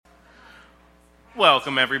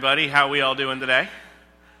Welcome, everybody. How we all doing today?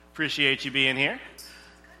 Appreciate you being here.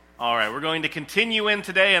 All right, we're going to continue in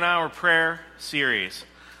today in our prayer series.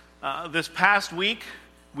 This past week,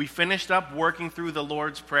 we finished up working through the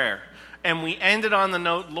Lord's Prayer, and we ended on the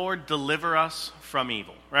note, Lord, deliver us from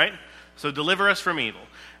evil, right? So deliver us from evil.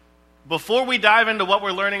 Before we dive into what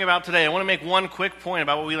we're learning about today, I want to make one quick point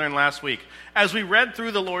about what we learned last week. As we read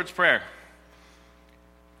through the Lord's Prayer,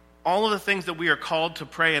 all of the things that we are called to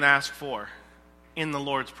pray and ask for in the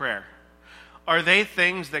Lord's Prayer, are they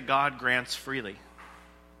things that God grants freely?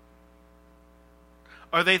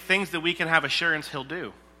 Are they things that we can have assurance He'll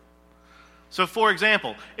do? So, for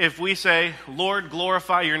example, if we say, Lord,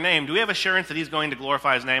 glorify your name, do we have assurance that He's going to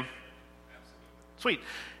glorify His name? Absolutely. Sweet.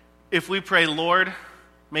 If we pray, Lord,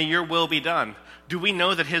 may your will be done, do we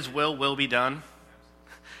know that His will be done?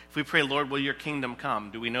 If we pray, Lord, will your kingdom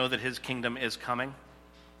come, do we know that His kingdom is coming?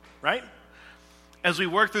 Right? As we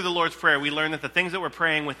work through the Lord's Prayer, we learn that the things that we're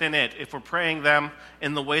praying within it, if we're praying them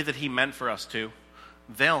in the way that He meant for us to,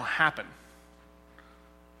 they'll happen.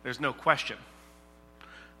 There's no question.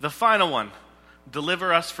 The final one,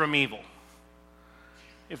 deliver us from evil.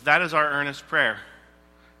 If that is our earnest prayer,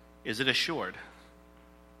 is it assured?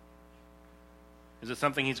 Is it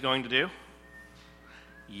something He's going to do?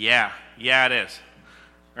 Yeah, it is.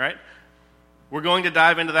 All right? We're going to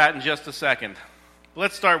dive into that in just a second.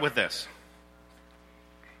 Let's start with this.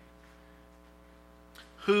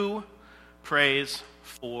 Who prays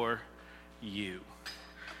for you?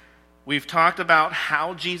 We've talked about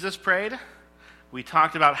how Jesus prayed. We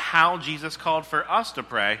talked about how Jesus called for us to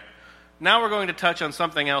pray. Now we're going to touch on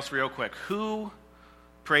something else real quick. Who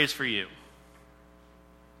prays for you?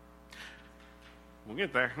 We'll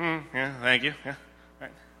get there. Yeah, thank you. Yeah. All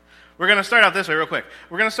right. We're going to start out this way real quick.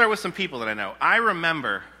 We're going to start with some people that I know. I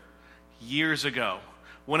remember years ago,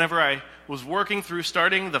 whenever I was working through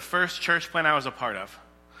starting the first church plant I was a part of,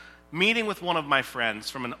 meeting with one of my friends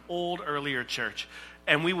from an old, earlier church,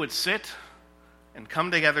 and we would sit and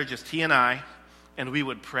come together, just he and I, and we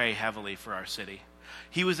would pray heavily for our city.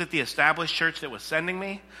 He was at the established church that was sending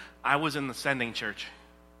me. I was in the sending church,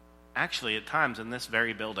 actually at times in this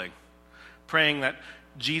very building, praying that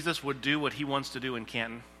Jesus would do what He wants to do in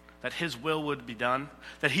Canton, that His will would be done,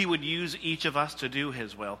 that He would use each of us to do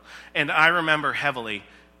His will. And I remember heavily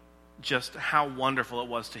just how wonderful it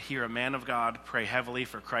was to hear a man of God pray heavily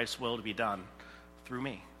for Christ's will to be done through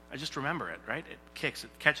me. I just remember it, right? It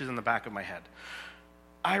catches in the back of my head.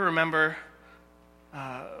 I remember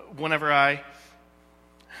whenever I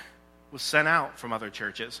was sent out from other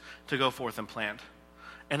churches to go forth and plant.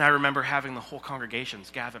 And I remember having the whole congregations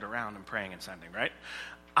gathered around and praying and sending, right?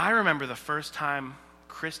 I remember the first time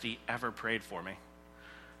Christy ever prayed for me.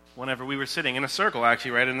 Whenever we were sitting in a circle,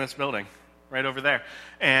 actually, right in this building, right over there.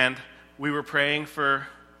 And we were praying for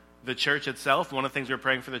the church itself. One of the things we were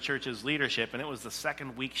praying for the church's leadership, and it was the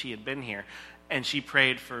second week she had been here, and she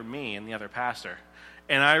prayed for me and the other pastor.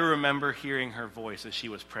 And I remember hearing her voice as she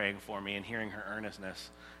was praying for me and hearing her earnestness,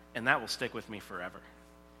 and that will stick with me forever,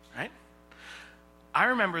 right? I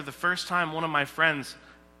remember the first time one of my friends,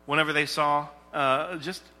 whenever they saw,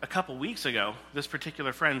 just a couple weeks ago, this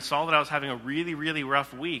particular friend saw that I was having a really, really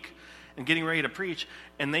rough week and getting ready to preach,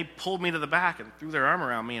 and they pulled me to the back and threw their arm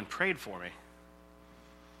around me and prayed for me.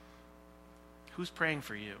 Who's praying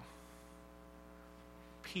for you?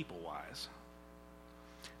 People-wise.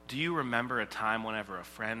 Do you remember a time whenever a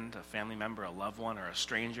friend, a family member, a loved one, or a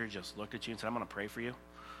stranger just looked at you and said, I'm going to pray for you?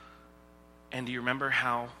 And do you remember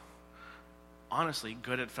how, honestly,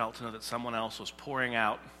 good it felt to know that someone else was pouring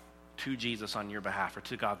out to Jesus on your behalf, or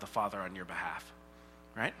to God the Father on your behalf,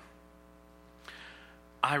 right?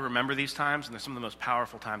 I remember these times, and they're some of the most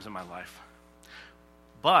powerful times in my life.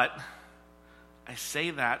 But I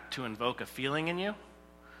say that to invoke a feeling in you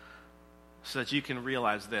so that you can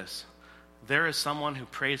realize this. There is someone who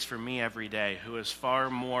prays for me every day who is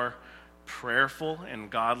far more prayerful and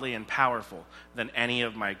godly and powerful than any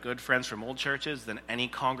of my good friends from old churches, than any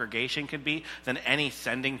congregation could be, than any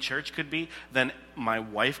sending church could be, than my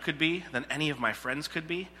wife could be, than any of my friends could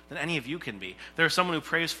be, than any of you can be. There is someone who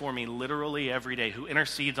prays for me literally every day, who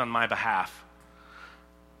intercedes on my behalf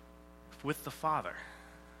with the Father.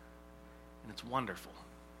 And it's wonderful.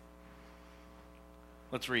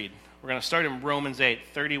 Let's read. We're going to start in Romans 8,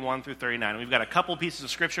 31 through 39. We've got a couple pieces of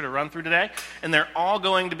scripture to run through today, and they're all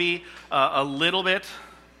going to be a little bit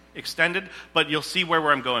extended, but you'll see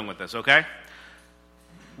where I'm going with this, okay?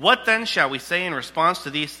 What then shall we say in response to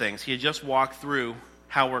these things? He had just walked through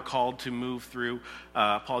how we're called to move through.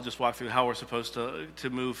 Paul just walked through how we're supposed to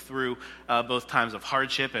move through both times of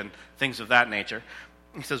hardship and things of that nature.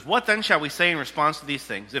 He says, "What then shall we say in response to these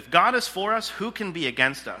things? If God is for us, who can be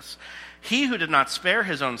against us? He who did not spare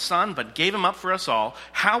his own son, but gave him up for us all,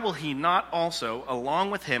 how will he not also,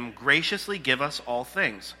 along with him, graciously give us all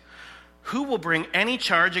things? Who will bring any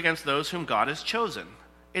charge against those whom God has chosen?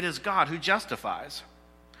 It is God who justifies.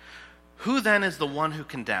 Who then is the one who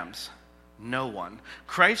condemns? No one.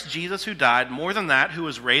 Christ Jesus, who died, more than that, who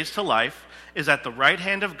was raised to life, is at the right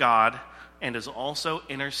hand of God and is also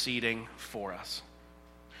interceding for us.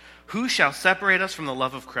 Who shall separate us from the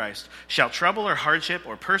love of Christ? Shall trouble or hardship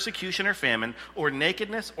or persecution or famine or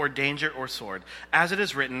nakedness or danger or sword? As it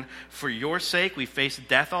is written, for your sake we face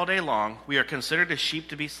death all day long. We are considered as sheep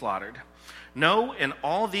to be slaughtered. No, in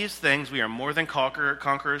all these things we are more than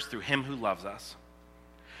conquerors through him who loves us.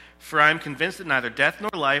 For I am convinced that neither death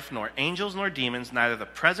nor life, nor angels nor demons, neither the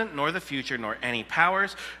present nor the future, nor any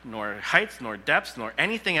powers, nor heights, nor depths, nor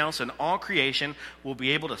anything else in all creation will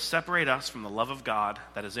be able to separate us from the love of God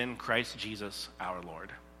that is in Christ Jesus our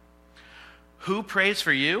Lord." Who prays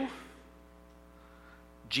for you?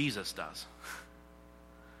 Jesus does.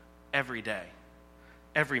 Every day.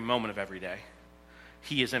 Every moment of every day.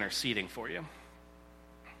 He is interceding for you.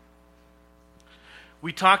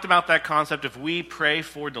 We talked about that concept. If we pray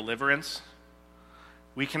for deliverance,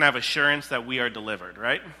 we can have assurance that we are delivered,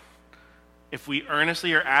 right? If we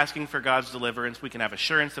earnestly are asking for God's deliverance, we can have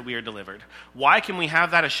assurance that we are delivered. Why can we have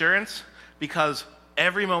that assurance? Because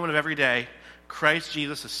every moment of every day, Christ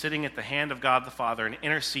Jesus is sitting at the hand of God the Father and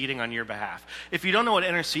interceding on your behalf. If you don't know what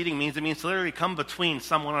interceding means, it means to literally come between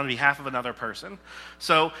someone on behalf of another person.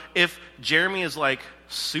 So if Jeremy is like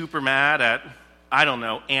super mad at, I don't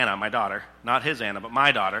know, Anna, my daughter, not his Anna, but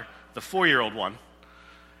my daughter, the 4-year-old one.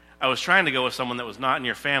 I was trying to go with someone that was not in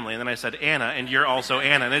your family, and then I said Anna, and you're also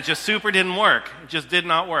Anna, and it just super didn't work. It just did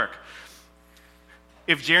not work.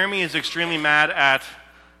 If Jeremy is extremely mad at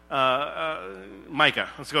Micah,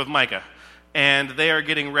 let's go with Micah, and they are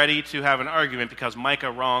getting ready to have an argument because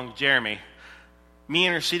Micah wronged Jeremy, me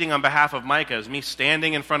interceding on behalf of Micah is me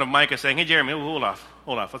standing in front of Micah saying, "Hey, Jeremy, hold off,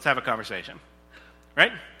 let's have a conversation."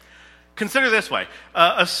 Right? Consider this way.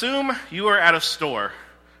 Assume you are at a store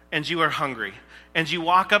and you are hungry and you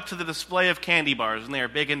walk up to the display of candy bars and they are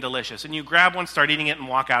big and delicious and you grab one, start eating it, and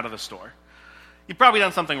walk out of the store. You've probably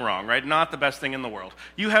done something wrong, right? Not the best thing in the world.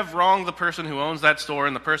 You have wronged the person who owns that store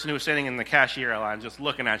and the person who is standing in the cashier line just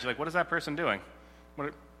looking at you like, what is that person doing?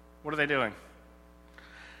 What are they doing?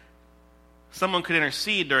 Someone could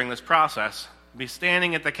intercede during this process, be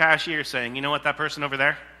standing at the cashier saying, you know what, that person over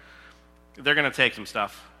there, they're going to take some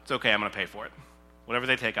stuff. It's okay, I'm going to pay for it. Whatever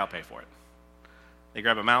they take, I'll pay for it. They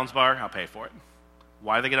grab a Mounds bar, I'll pay for it.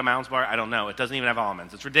 Why do they get a Mounds bar? I don't know. It doesn't even have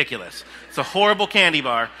almonds. It's ridiculous. It's a horrible candy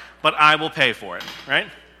bar, but I will pay for it, right?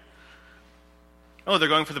 Oh, they're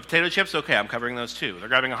going for the potato chips? Okay, I'm covering those too. They're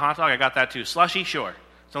grabbing a hot dog? I got that too. Slushy? Sure.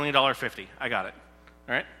 It's only $1.50. I got it.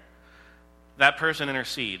 All right? That person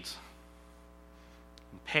intercedes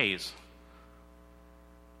and pays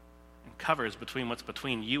and covers between what's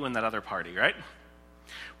between you and that other party, right?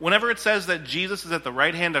 Whenever it says that Jesus is at the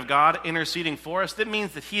right hand of God interceding for us, that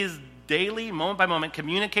means that he is daily, moment by moment,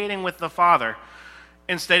 communicating with the Father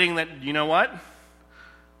and stating that, you know what?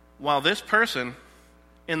 While this person,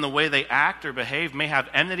 in the way they act or behave, may have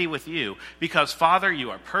enmity with you, because, Father,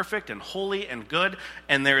 you are perfect and holy and good,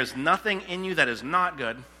 and there is nothing in you that is not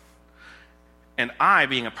good, and I,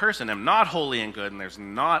 being a person, am not holy and good, and there's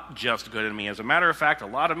not just good in me. As a matter of fact, a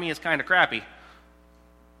lot of me is kind of crappy.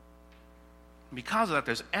 Because of that,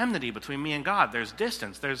 there's enmity between me and God. There's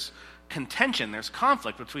distance. There's contention. There's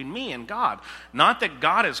conflict between me and God. Not that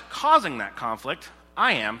God is causing that conflict.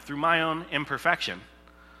 I am, through my own imperfection.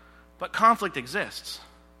 But conflict exists.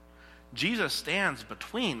 Jesus stands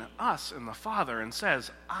between us and the Father and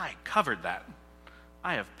says, I covered that.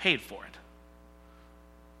 I have paid for it.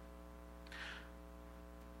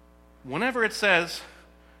 Whenever it says,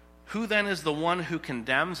 who then is the one who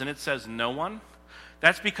condemns, and it says no one,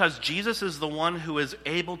 that's because Jesus is the one who is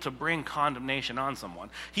able to bring condemnation on someone.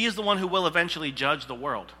 He is the one who will eventually judge the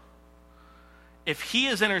world. If he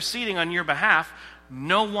is interceding on your behalf,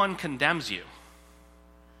 no one condemns you.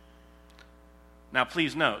 Now,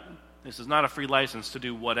 please note, this is not a free license to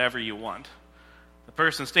do whatever you want. The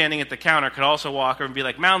person standing at the counter could also walk over and be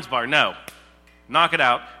like, Mounds bar, no. Knock it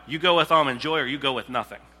out. You go with almond joy or you go with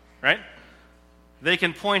nothing, right? They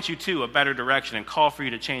can point you to a better direction and call for you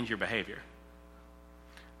to change your behavior.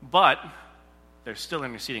 But they're still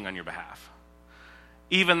interceding on your behalf.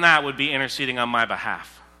 Even that would be interceding on my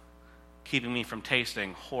behalf, keeping me from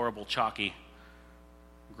tasting horrible, chalky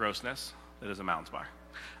grossness that is a Mounds bar.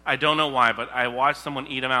 I don't know why, but I watched someone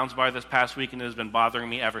eat a Mounds bar this past week, and it has been bothering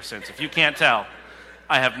me ever since. If you can't tell,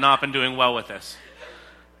 I have not been doing well with this.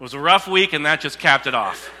 was a rough week, and that just capped it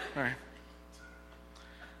off. All right.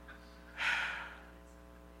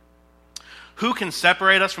 Who can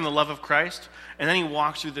separate us from the love of Christ? And then he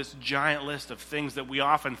walks through this giant list of things that we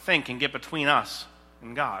often think can get between us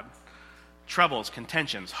and God. Troubles,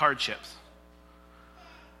 contentions, hardships,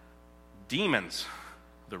 demons,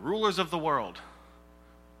 the rulers of the world,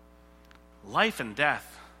 life and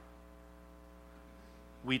death.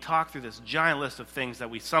 We talk through this giant list of things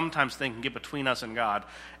that we sometimes think can get between us and God.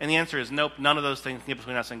 And the answer is nope, none of those things can get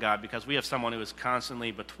between us and God, because we have someone who is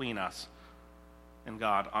constantly between us and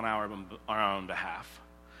God on our own behalf.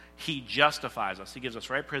 He justifies us. He gives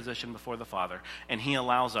us right position before the Father, and he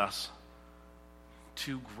allows us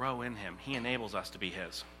to grow in him. He enables us to be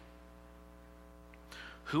his.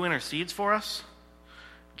 Who intercedes for us?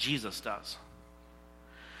 Jesus does.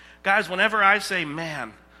 Guys, whenever I say,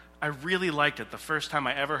 man, I really liked it the first time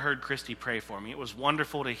I ever heard Christy pray for me. It was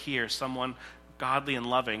wonderful to hear someone godly and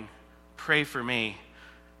loving pray for me,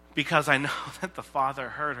 because I know that the Father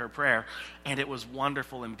heard her prayer, and it was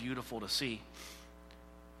wonderful and beautiful to see.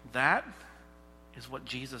 That is what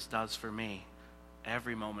Jesus does for me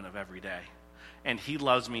every moment of every day. And he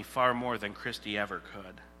loves me far more than Christy ever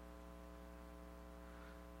could.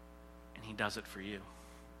 And he does it for you,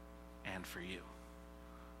 and for you,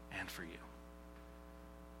 and for you.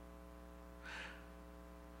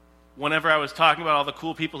 Whenever I was talking about all the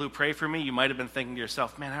cool people who pray for me, you might have been thinking to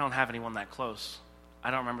yourself, man, I don't have anyone that close. I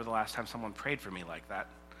don't remember the last time someone prayed for me like that.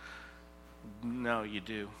 No, you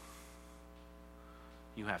do.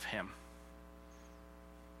 You have him.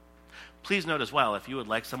 Please note as well, if you would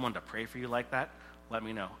like someone to pray for you like that, let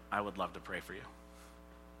me know. I would love to pray for you.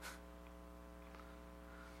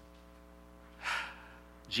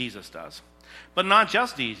 Jesus does. But not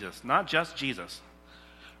just Jesus. Not just Jesus.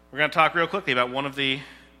 We're going to talk real quickly about one of the...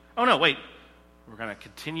 Oh, no, wait. We're going to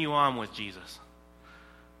continue on with Jesus.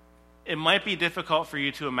 It might be difficult for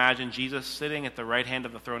you to imagine Jesus sitting at the right hand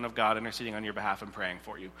of the throne of God, interceding on your behalf and praying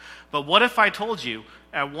for you. But what if I told you,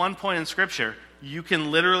 at one point in Scripture, you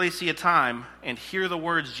can literally see a time and hear the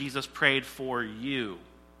words Jesus prayed for you?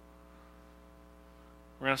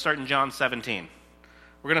 We're going to start in John 17.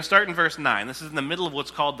 We're going to start in verse 9. This is in the middle of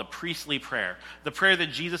what's called the priestly prayer. The prayer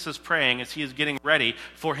that Jesus is praying as he is getting ready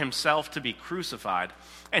for himself to be crucified.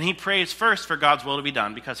 And he prays first for God's will to be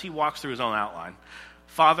done, because he walks through his own outline.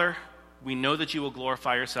 Father, we know that you will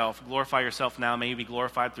glorify yourself. Glorify yourself now. May you be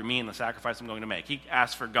glorified through me and the sacrifice I'm going to make. He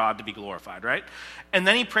asks for God to be glorified, right? And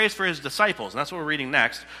then he prays for his disciples, and that's what we're reading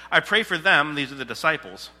next. I pray for them, these are the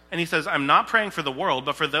disciples. And he says, I'm not praying for the world,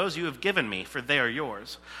 but for those you have given me, for they are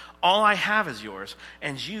yours. All I have is yours,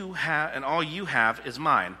 and all you have is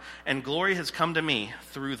mine, and glory has come to me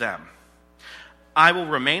through them. I will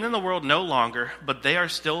remain in the world no longer, but they are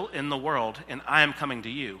still in the world, and I am coming to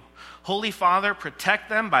you. Holy Father, protect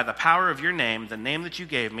them by the power of your name, the name that you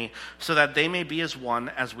gave me, so that they may be as one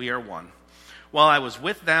as we are one. While I was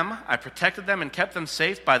with them, I protected them and kept them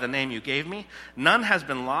safe by the name you gave me. None has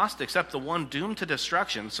been lost except the one doomed to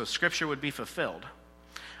destruction, so Scripture would be fulfilled.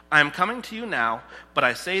 I am coming to you now, but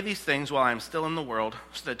I say these things while I am still in the world,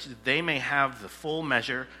 so that they may have the full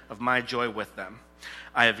measure of my joy with them.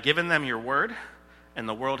 I have given them your word, and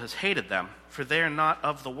the world has hated them, for they are not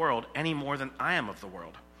of the world any more than I am of the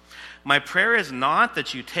world. My prayer is not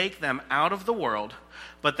that you take them out of the world,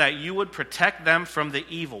 but that you would protect them from the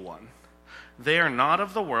evil one. They are not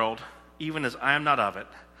of the world, even as I am not of it.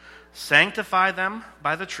 Sanctify them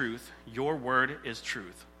by the truth. Your word is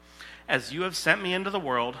truth. As you have sent me into the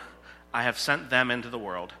world, I have sent them into the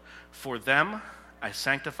world. For them I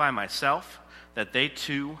sanctify myself, that they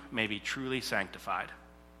too may be truly sanctified.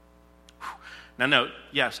 Now note,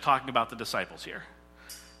 yes, talking about the disciples here.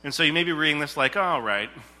 And so you may be reading this like, oh, right.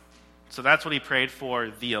 So that's what he prayed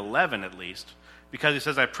for the 11 at least. Because he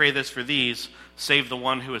says, I pray this for these, save the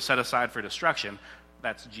one who is set aside for destruction.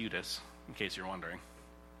 That's Judas, in case you're wondering.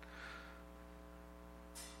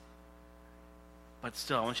 But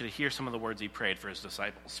still, I want you to hear some of the words he prayed for his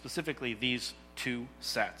disciples, specifically these two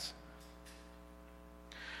sets.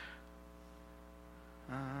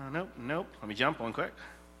 Nope. Let me jump one quick.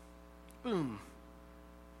 Boom.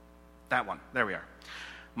 That one. There we are.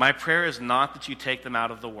 My prayer is not that you take them out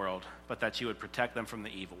of the world, but that you would protect them from the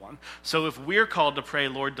evil one. So if we're called to pray,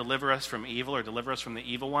 Lord, deliver us from evil, or deliver us from the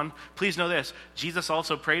evil one, please know this. Jesus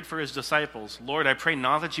also prayed for his disciples. Lord, I pray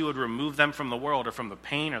not that you would remove them from the world or from the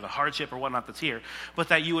pain or the hardship or whatnot that's here, but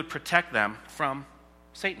that you would protect them from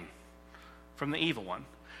Satan, from the evil one.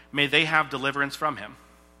 May they have deliverance from him.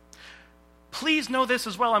 Please know this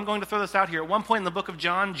as well. I'm going to throw this out here. At one point in the book of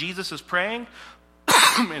John, Jesus is praying.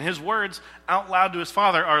 And his words out loud to his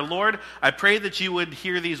Father are, Lord, I pray that you would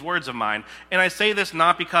hear these words of mine. And I say this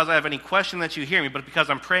not because I have any question that you hear me, but because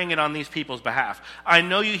I'm praying it on these people's behalf. I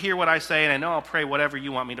know you hear what I say, and I know I'll pray whatever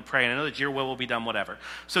you want me to pray, and I know that your will be done, whatever.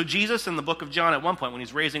 So Jesus in the book of John at one point, when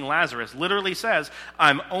he's raising Lazarus, literally says,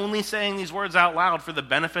 I'm only saying these words out loud for the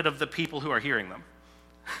benefit of the people who are hearing them.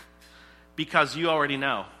 Because you already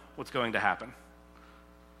know what's going to happen.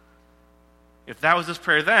 If that was his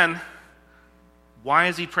prayer then, why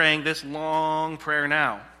is he praying this long prayer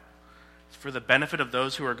now? It's for the benefit of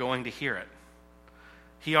those who are going to hear it.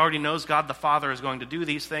 He already knows God the Father is going to do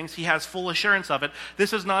these things. He has full assurance of it.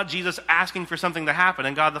 This is not Jesus asking for something to happen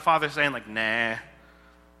and God the Father saying like, nah,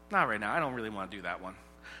 not right now. I don't really want to do that one.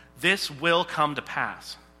 This will come to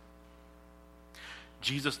pass.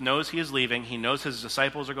 Jesus knows he is leaving. He knows his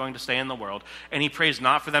disciples are going to stay in the world. And he prays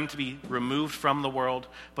not for them to be removed from the world,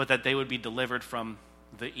 but that they would be delivered from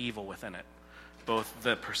the evil within it. Both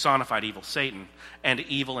the personified evil, Satan, and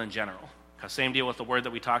evil in general. Because same deal with the word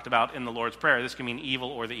that we talked about in the Lord's Prayer. This can mean evil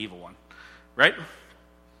or the evil one. Right?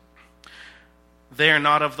 They are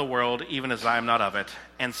not of the world, even as I am not of it.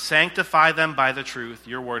 And sanctify them by the truth.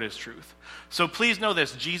 Your word is truth. So please know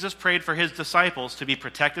this. Jesus prayed for his disciples to be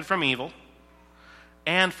protected from evil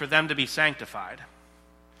and for them to be sanctified.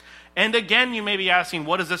 And again, you may be asking,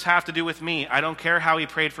 what does this have to do with me? I don't care how he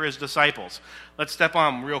prayed for his disciples. Let's step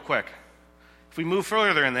on real quick. If we move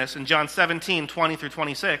further in this, in John 17, 20 through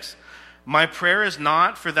 26, my prayer is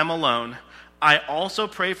not for them alone. I also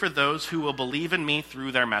pray for those who will believe in me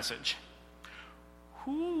through their message.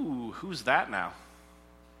 Who's that now?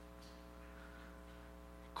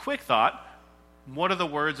 Quick thought. What are the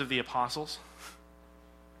words of the apostles?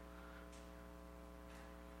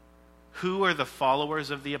 Who are the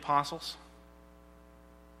followers of the apostles?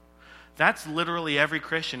 That's literally every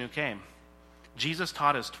Christian who came. Jesus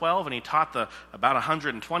taught his 12, and he taught the about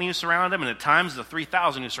 120 who surrounded him, and at times the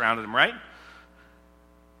 3,000 who surrounded him, right?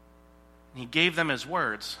 He gave them his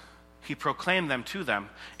words. He proclaimed them to them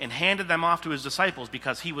and handed them off to his disciples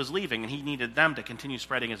because he was leaving, and he needed them to continue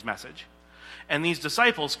spreading his message. And these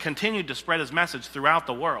disciples continued to spread his message throughout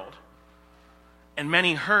the world. And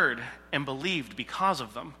many heard and believed because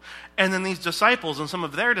of them. And then these disciples and some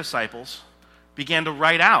of their disciples began to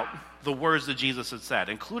write out the words that Jesus had said,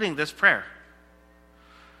 including this prayer.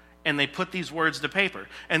 And they put these words to paper.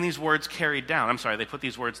 And these words carried down. They put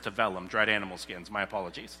these words to vellum, dried animal skins. My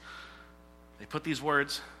apologies. They put these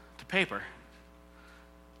words to paper.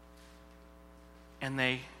 And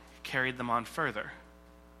they carried them on further.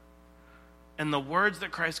 And the words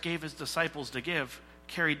that Christ gave his disciples to give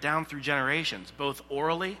carried down through generations, both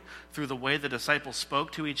orally, through the way the disciples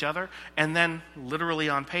spoke to each other, and then literally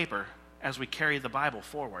on paper as we carry the Bible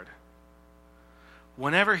forward.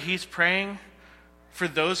 Whenever he's praying for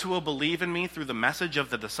those who will believe in me through the message of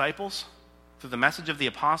the disciples, through the message of the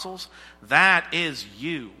apostles, that is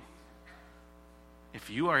you. If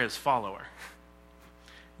you are his follower.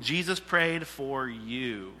 Jesus prayed for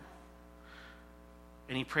you.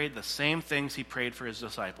 And he prayed the same things he prayed for his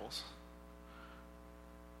disciples.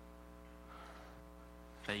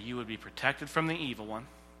 That you would be protected from the evil one.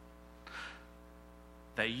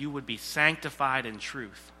 That you would be sanctified in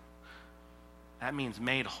truth. That means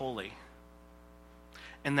made holy.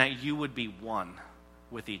 And that you would be one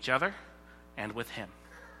with each other and with him.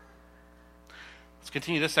 Let's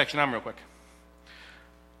continue this section on real quick.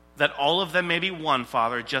 That all of them may be one,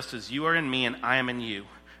 Father, just as you are in me and I am in you.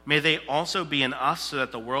 May they also be in us, so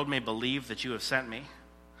that the world may believe that you have sent me.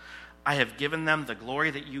 I have given them the glory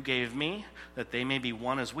that you gave me, that they may be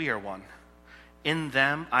one as we are one. In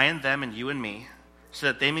them, I and them, and you and me, so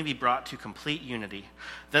that they may be brought to complete unity.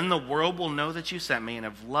 Then the world will know that you sent me and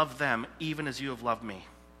have loved them even as you have loved me.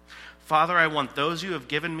 Father, I want those you have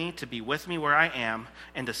given me to be with me where I am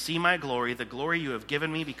and to see my glory, the glory you have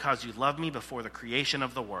given me because you loved me before the creation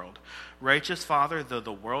of the world. Righteous Father, though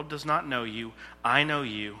the world does not know you, I know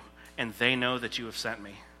you, and they know that you have sent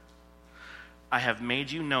me. I have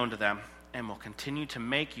made you known to them and will continue to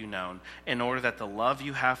make you known in order that the love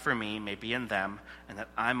you have for me may be in them and that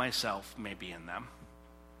I myself may be in them.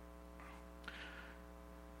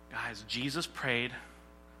 Guys, Jesus prayed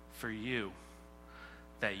for you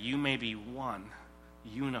that you may be one,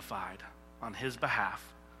 unified on his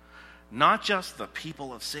behalf. Not just the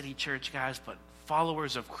people of City Church, guys, but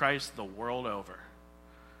followers of Christ the world over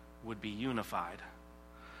would be unified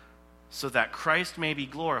so that Christ may be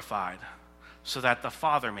glorified, so that the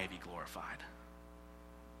Father may be glorified.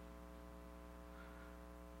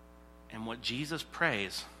 And what Jesus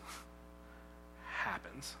prays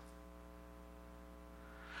happens.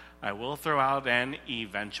 I will throw out an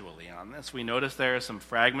eventually on this. We notice there are some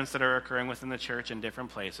fragments that are occurring within the church in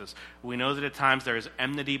different places. We know that at times there is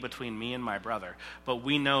enmity between me and my brother, but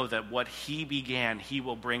we know that what he began, he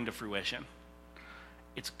will bring to fruition.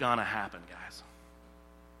 It's gonna happen, guys.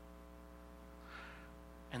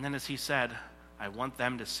 And then as he said, I want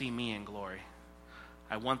them to see me in glory.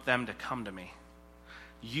 I want them to come to me.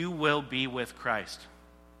 You will be with Christ.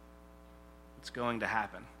 It's going to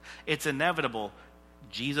happen. It's inevitable.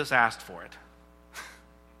 Jesus asked for it.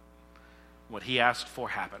 What he asked for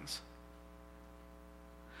happens.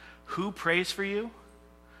 Who prays for you?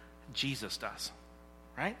 Jesus does,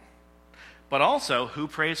 right? But also, who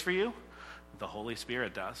prays for you? The Holy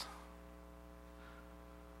Spirit does.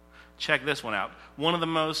 Check this one out. One of the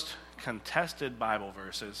most contested Bible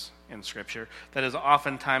verses in Scripture that is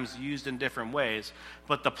oftentimes used in different ways,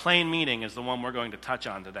 but the plain meaning is the one we're going to touch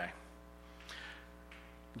on today.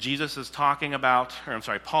 Paul is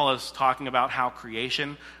talking about how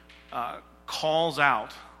creation calls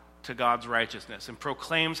out to God's righteousness and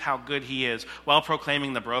proclaims how good he is while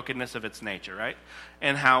proclaiming the brokenness of its nature, right?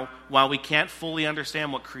 And how, while we can't fully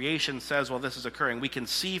understand what creation says while this is occurring, we can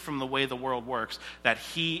see from the way the world works that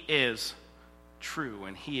he is true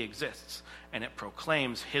and he exists, and it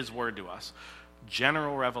proclaims his word to us.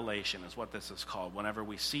 General revelation is what this is called, whenever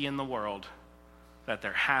we see in the world that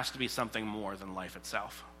there has to be something more than life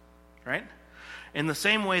itself, right? In the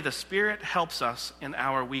same way, the Spirit helps us in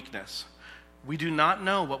our weakness. We do not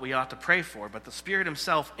know what we ought to pray for, but the Spirit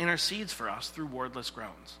himself intercedes for us through wordless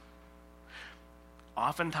groans.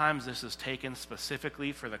 Oftentimes, this is taken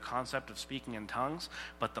specifically for the concept of speaking in tongues,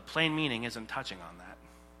 but the plain meaning isn't touching on that.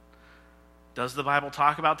 Does the Bible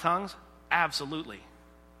talk about tongues? Absolutely.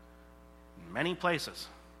 In many places.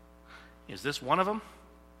 Is this one of them?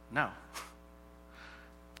 No.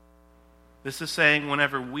 This is saying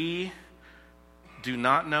whenever we do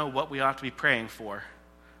not know what we ought to be praying for,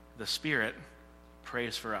 the Spirit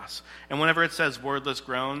prays for us. And whenever it says wordless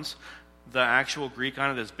groans, the actual Greek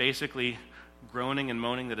on it is basically groaning and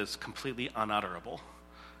moaning that is completely unutterable.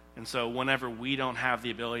 And so whenever we don't have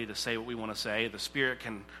the ability to say what we want to say, the Spirit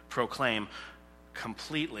can proclaim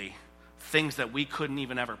completely things that we couldn't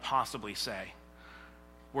even ever possibly say.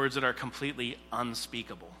 Words that are completely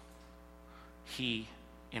unspeakable. He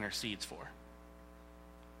intercedes for.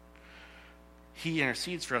 He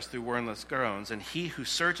intercedes for us through wordless groans, and he who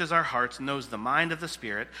searches our hearts knows the mind of the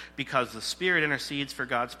Spirit, because the Spirit intercedes for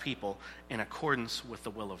God's people in accordance with the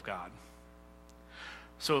will of God.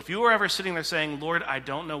 So if you are ever sitting there saying, Lord, I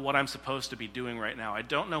don't know what I'm supposed to be doing right now. I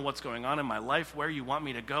don't know what's going on in my life, where you want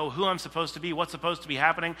me to go, who I'm supposed to be, what's supposed to be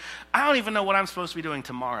happening. I don't even know what I'm supposed to be doing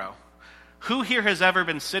tomorrow. Who here has ever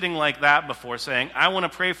been sitting like that before saying, I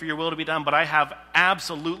want to pray for your will to be done, but I have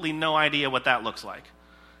absolutely no idea what that looks like?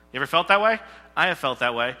 You ever felt that way? I have felt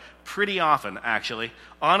that way pretty often, actually.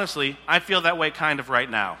 Honestly, I feel that way kind of right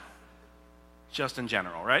now. Just in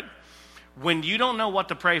general, right? When you don't know what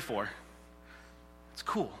to pray for, it's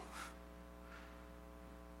cool.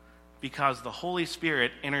 Because the Holy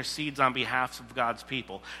Spirit intercedes on behalf of God's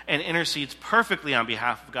people, and intercedes perfectly on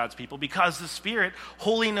behalf of God's people, because the Spirit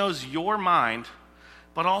wholly knows your mind,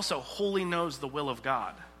 but also wholly knows the will of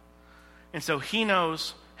God. And so he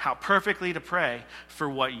knows how perfectly to pray for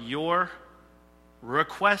what your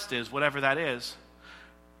request is, whatever that is,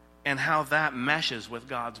 and how that meshes with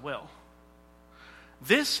God's will.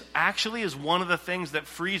 This actually is one of the things that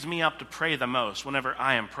frees me up to pray the most whenever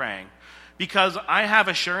I am praying. Because I have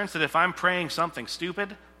assurance that if I'm praying something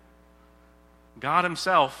stupid, God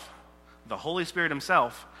himself, the Holy Spirit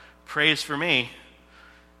himself, prays for me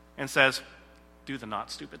and says, do the not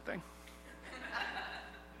stupid thing.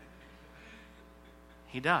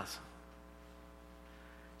 He does.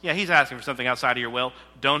 Yeah, he's asking for something outside of your will.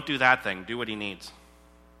 Don't do that thing. Do what he needs.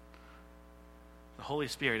 The Holy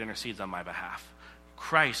Spirit intercedes on my behalf.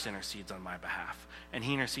 Christ intercedes on my behalf. And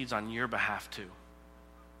he intercedes on your behalf too.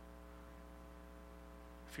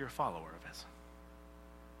 If you're a follower of his.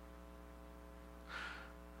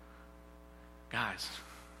 Guys,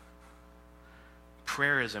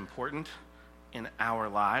 prayer is important in our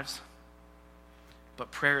lives,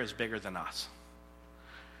 but prayer is bigger than us.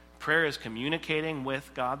 Prayer is communicating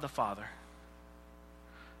with God the Father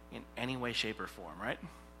in any way, shape, or form, right?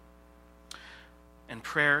 And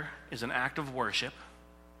prayer is an act of worship,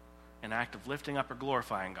 an act of lifting up or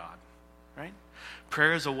glorifying God, right?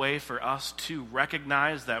 Prayer is a way for us to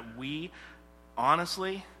recognize that we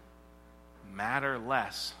honestly matter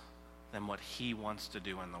less than what he wants to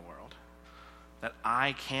do in the world. That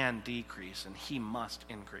I can decrease and he must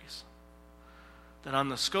increase. That on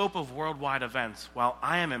the scope of worldwide events, while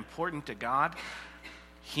I am important to God,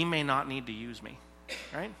 he may not need to use me.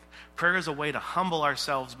 right? Prayer is a way to humble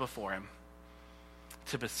ourselves before him,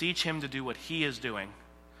 to beseech him to do what he is doing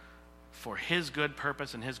for his good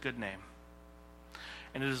purpose and his good name.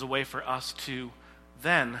 And it is a way for us to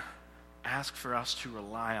then ask for us to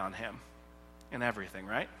rely on him in everything,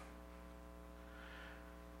 right?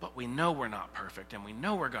 But we know we're not perfect, and we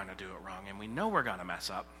know we're going to do it wrong, and we know we're going to mess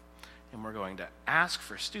up, and we're going to ask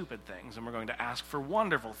for stupid things, and we're going to ask for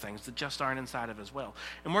wonderful things that just aren't inside of his will.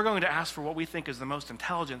 And we're going to ask for what we think is the most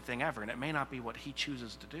intelligent thing ever, and it may not be what he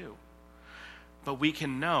chooses to do. But we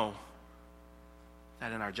can know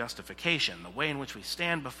that in our justification, the way in which we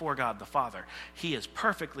stand before God the Father, he is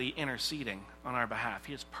perfectly interceding on our behalf.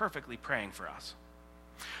 He is perfectly praying for us.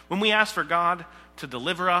 When we ask for God to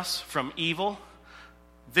deliver us from evil,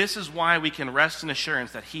 this is why we can rest in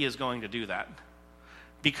assurance that he is going to do that.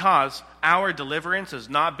 Because our deliverance is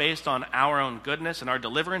not based on our own goodness, and our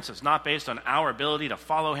deliverance is not based on our ability to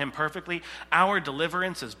follow him perfectly. Our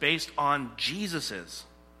deliverance is based on Jesus'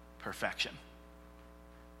 perfection.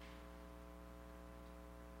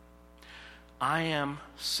 I am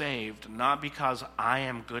saved not because I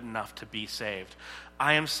am good enough to be saved.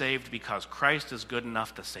 I am saved because Christ is good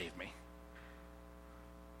enough to save me.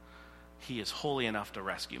 He is holy enough to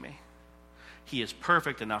rescue me. He is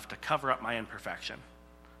perfect enough to cover up my imperfection.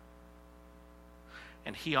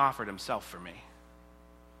 And he offered himself for me.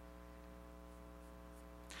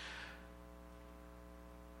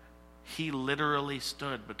 He literally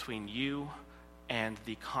stood between you and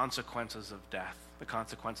the consequences of death, the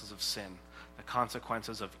consequences of sin, the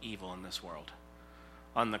consequences of evil in this world.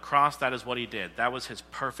 On the cross, that is what he did. That was his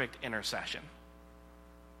perfect intercession.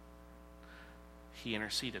 He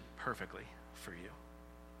interceded perfectly for you.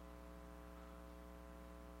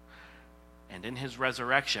 And in his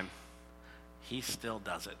resurrection, he still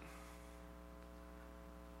does it.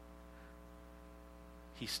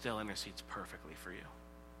 He still intercedes perfectly for you.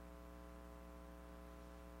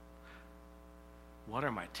 What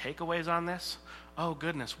are my takeaways on this? Oh,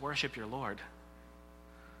 goodness, worship your Lord.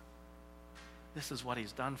 This is what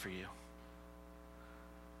he's done for you.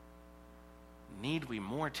 Need we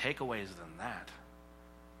more takeaways than that?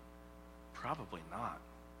 Probably not.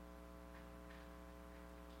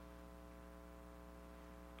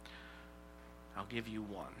 I'll give you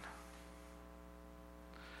one.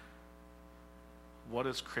 What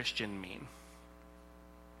does Christian mean?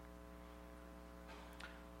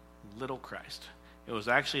 Little Christ. It was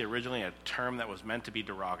actually originally a term that was meant to be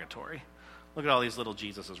derogatory. Look at all these little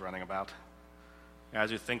Jesuses running about. Guys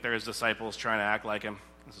who think they're his disciples trying to act like him.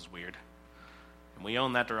 This is weird. And we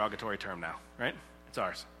own that derogatory term now, right? It's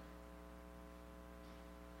ours.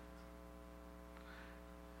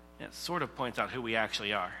 It sort of points out who we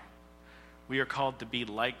actually are. We are called to be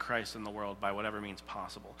like Christ in the world by whatever means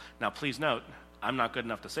possible. Now, please note, I'm not good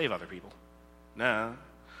enough to save other people. No.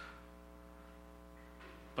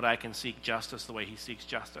 But I can seek justice the way he seeks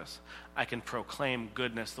justice. I can proclaim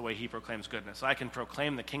goodness the way he proclaims goodness. I can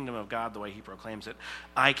proclaim the kingdom of God the way he proclaims it.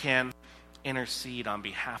 I can intercede on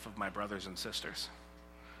behalf of my brothers and sisters,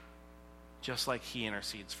 just like he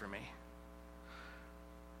intercedes for me.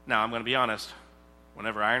 Now, I'm going to be honest.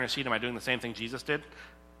 Whenever I intercede, am I doing the same thing Jesus did?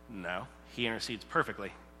 No. He intercedes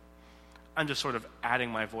perfectly. I'm just sort of adding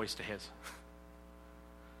my voice to his.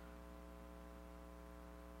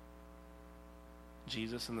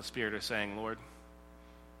 Jesus and the Spirit are saying, Lord,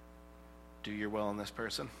 do your will in this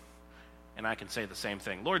person. And I can say the same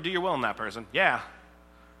thing. Lord, do your will in that person. Yeah.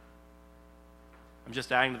 I'm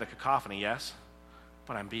just adding to the cacophony, yes,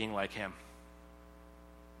 but I'm being like him.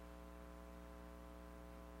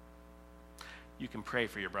 You can pray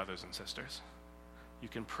for your brothers and sisters. You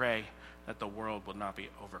can pray that the world will not be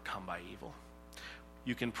overcome by evil.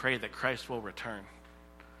 You can pray that Christ will return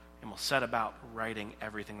and will set about righting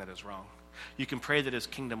everything that is wrong. You can pray that his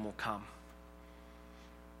kingdom will come.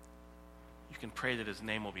 You can pray that his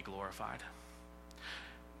name will be glorified.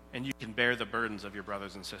 And you can bear the burdens of your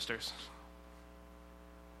brothers and sisters,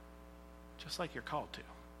 just like you're called to.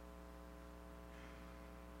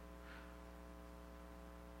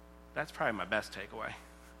 That's probably my best takeaway.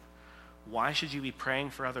 Why should you be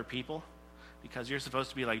praying for other people? Because you're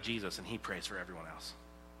supposed to be like Jesus and he prays for everyone else.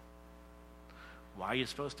 Why are you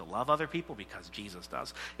supposed to love other people? Because Jesus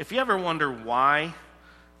does. If you ever wonder why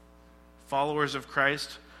followers of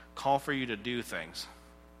Christ call for you to do things,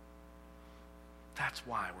 that's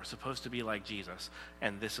why. We're supposed to be like Jesus,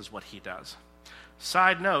 and this is what he does.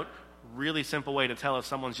 Side note, really simple way to tell if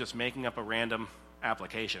someone's just making up a random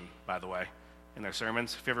application, by the way, in their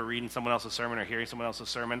sermons. If you're ever reading someone else's sermon or hearing someone else's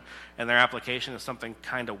sermon, and their application is something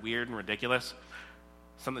kind of weird and ridiculous,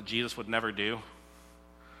 something that Jesus would never do,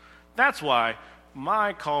 that's why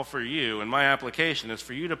my call for you and my application is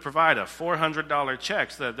for you to provide a $400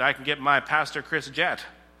 check so that I can get my Pastor Chris jet.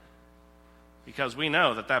 Because we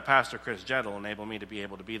know that Pastor Chris jet will enable me to be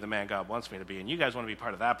able to be the man God wants me to be. And you guys want to be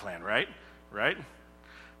part of that plan, right? Right?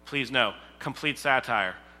 Please no. Complete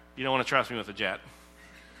satire. You don't want to trust me with a jet.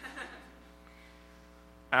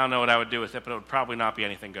 I don't know what I would do with it, but it would probably not be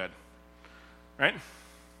anything good. Right?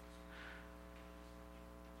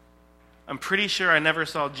 I'm pretty sure I never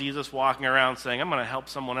saw Jesus walking around saying, I'm going to help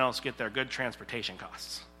someone else get their good transportation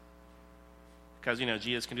costs. Because,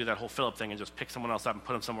 Jesus can do that whole Philip thing and just pick someone else up and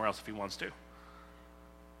put them somewhere else if he wants to.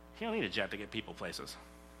 You don't need a jet to get people places.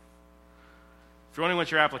 If you're wondering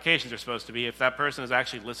what your applications are supposed to be, if that person is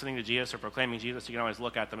actually listening to Jesus or proclaiming Jesus, you can always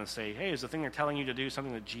look at them and say, hey, is the thing they're telling you to do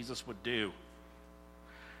something that Jesus would do?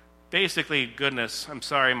 Basically, goodness, I'm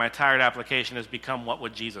sorry, my tired application has become, what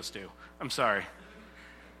would Jesus do? I'm sorry.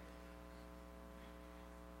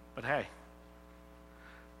 But hey,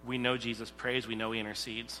 we know Jesus prays, we know he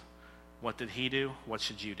intercedes. What did he do? What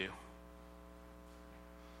should you do?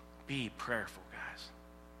 Be prayerful, guys.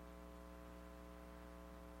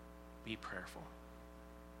 Be prayerful.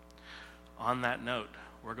 On that note,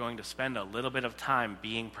 we're going to spend a little bit of time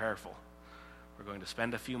being prayerful. We're going to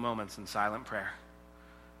spend a few moments in silent prayer.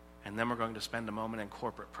 And then we're going to spend a moment in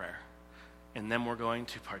corporate prayer. And then we're going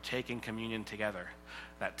to partake in communion together,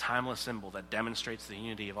 that timeless symbol that demonstrates the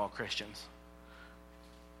unity of all Christians,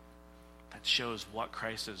 that shows what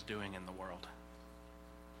Christ is doing in the world.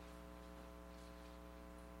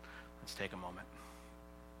 Let's take a moment.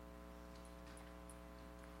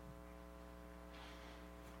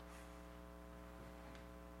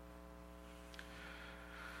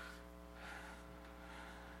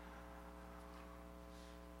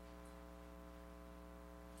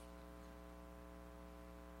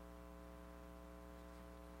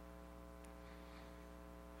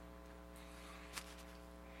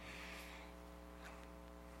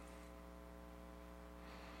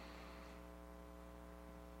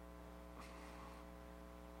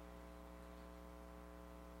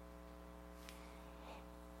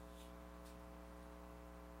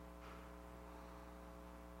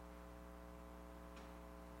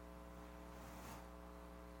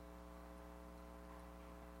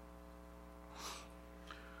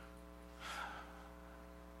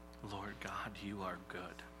 Lord God, you are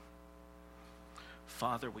good.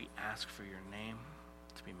 Father, we ask for your name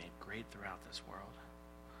to be made great throughout this world.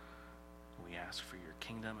 We ask for your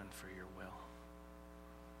kingdom and for your will.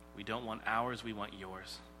 We don't want ours, we want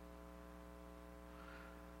yours.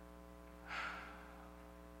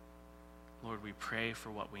 Lord, we pray for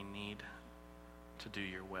what we need to do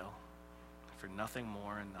your will, for nothing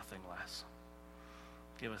more and nothing less.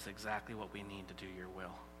 Give us exactly what we need to do your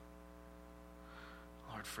will.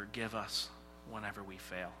 Lord, forgive us whenever we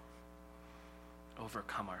fail.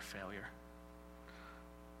 Overcome our failure.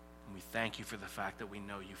 And we thank you for the fact that we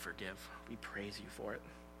know you forgive. We praise you for it.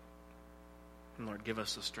 And Lord, give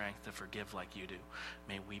us the strength to forgive like you do.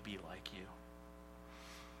 May we be like you.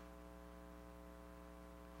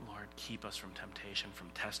 Lord, keep us from temptation, from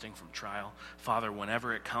testing, from trial. Father,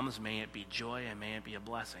 whenever it comes, may it be joy and may it be a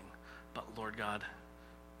blessing. But Lord God,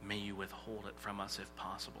 may you withhold it from us if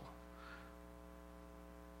possible.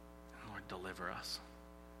 And Lord, deliver us.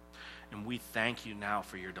 And we thank you now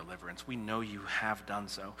for your deliverance. We know you have done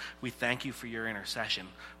so. We thank you for your intercession,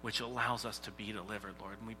 which allows us to be delivered,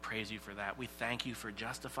 Lord. And we praise you for that. We thank you for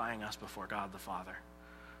justifying us before God the Father.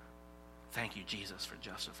 Thank you, Jesus, for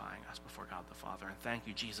justifying us before God the Father. And thank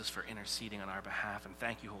you, Jesus, for interceding on our behalf. And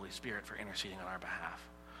thank you, Holy Spirit, for interceding on our behalf.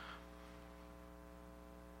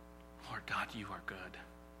 Lord God, you are good.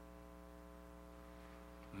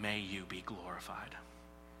 May you be glorified.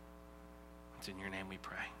 It's in your name we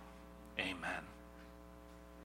pray. Amen.